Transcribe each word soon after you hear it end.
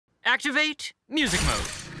Activate music mode.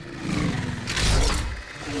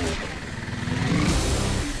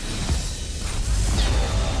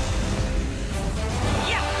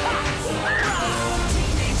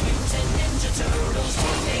 Teenage Mutant Ninja Turtles.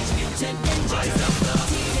 Teenage Mutant Ninja Turtles.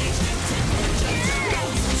 Teenage Mutant Ninja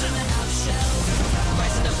Turtles. In the house shell.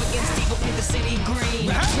 Rising up against evil, paint the city green.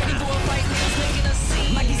 Ready for a fight, Leo's making a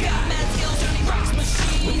scene. Mikey's got mad skills, Donnie rocks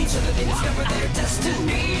machine. With each other they discover their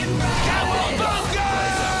destiny and rise. Cowabunga!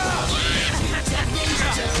 Teenage Mutant Ninja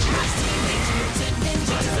Turtles. Teenage Mutant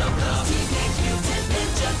Ninja Turtles. Teenage Mutant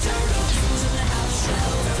Ninja Turtles. In the house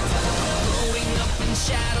shell. Blowing up in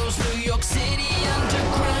shadows, New York City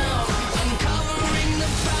underground. Uncovering the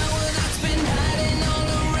power that's been hiding all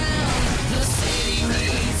around. The city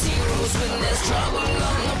needs heroes when there's trouble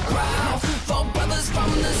on the prowl. Four brothers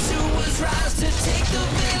from the sewers rise to take the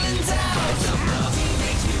villains out.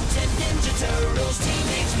 Teenage Mutant Ninja Turtles.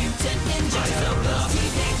 Teenage Mutant Ninja Turtles.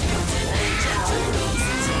 Teenage Mutant Ninja Turtles.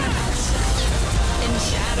 In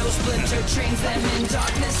shadows, Splinter trains them. In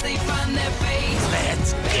darkness, they find their fate.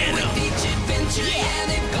 Let's get With each adventure, yeah,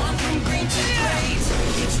 they've gone from green to great.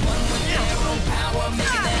 Each one with their own power,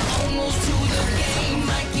 making their own moves to the game.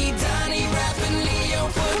 Mikey, Donnie, Raph, and Leo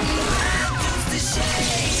putting bad dudes to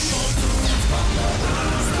shame.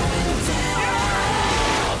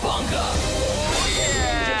 Cowabunga!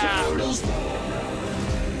 Ninja Turtles!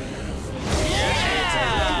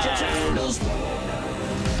 Ninja Turtles!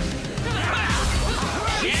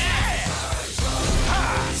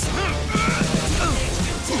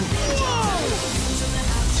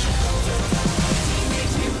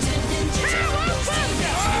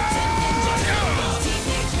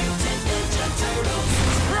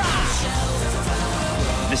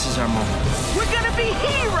 This is our moment. We're gonna be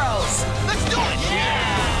heroes! Let's do it!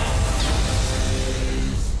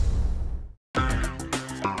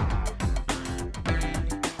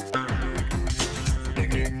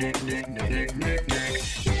 Nick, Nick, Nick, Nick, Nick, Nick,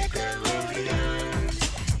 Nick.